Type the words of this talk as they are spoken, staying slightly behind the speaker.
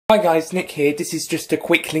Hi guys, Nick here. This is just a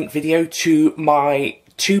quick link video to my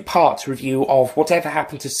two-part review of Whatever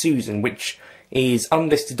Happened to Susan, which is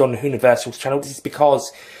unlisted on the Whoniversals channel. This is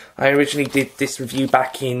because I originally did this review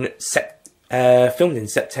back in filmed in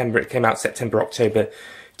September. It came out September, October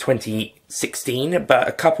 2016, but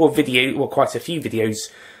a couple of videos, well, quite a few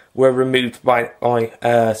videos were removed by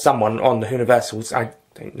someone on the Whoniversals. I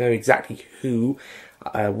don't know exactly who.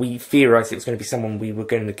 We theorised it was going to be someone we were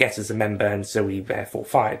going to get as a member, and so we therefore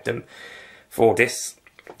fired them for this.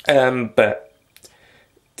 Anyway,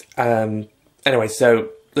 so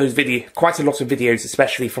those quite a lot of videos,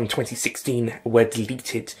 especially from 2016, were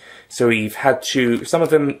deleted. So we've had to, some of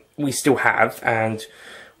them we still have, and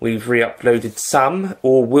we've re-uploaded some,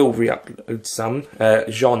 or will re-upload some.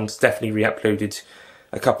 Jean's definitely re-uploaded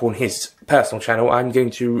a couple on his personal channel. I'm going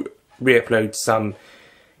to re-upload some,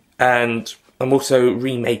 and I'm also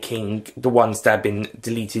remaking the ones that have been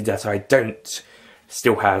deleted that I don't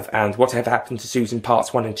still have, and Whatever Happened to Susan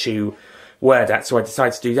parts 1 and 2 were that, so I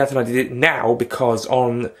decided to do that, and I did it now because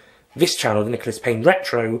on this channel, the Nicholas Payne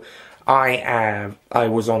Retro, I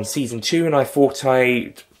was on season 2, and I thought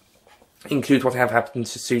I'd include Whatever Happened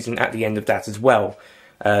to Susan at the end of that as well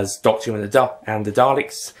as Doctor Who and the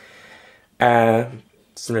Daleks.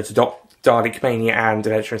 Similar to Dalek Mania and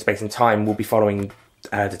Adventure in Space and Time, will be following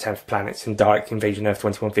the 10th Planets and Dalek Invasion Earth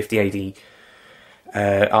 2150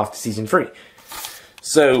 AD after Season 3.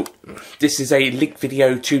 So, this is a link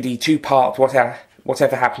video to the two-part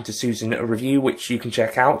Whatever Happened to Susan review, which you can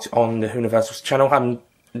check out on the Whoniversals channel. I'm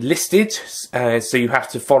listed, so you have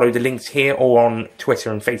to follow the links here or on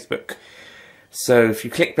Twitter and Facebook. So, if you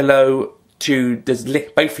click below, there's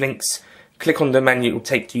both links, click on them and it will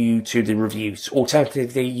take you to the reviews.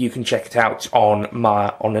 Alternatively, you can check it out on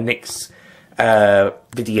the Nick's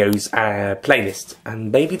videos playlist,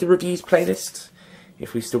 and maybe the reviews playlist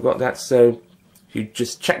if we've still got that. So you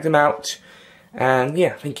just check them out, and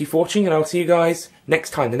yeah, thank you for watching, and I'll see you guys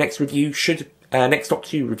next time. The next review next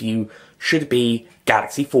Doctor Who review should be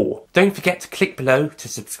Galaxy 4. Don't forget to click below to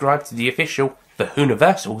subscribe to the official The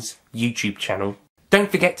Whoniversals YouTube channel.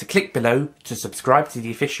 Don't forget to click below to subscribe to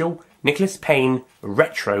the official Nicholas Payne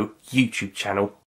Retro YouTube channel.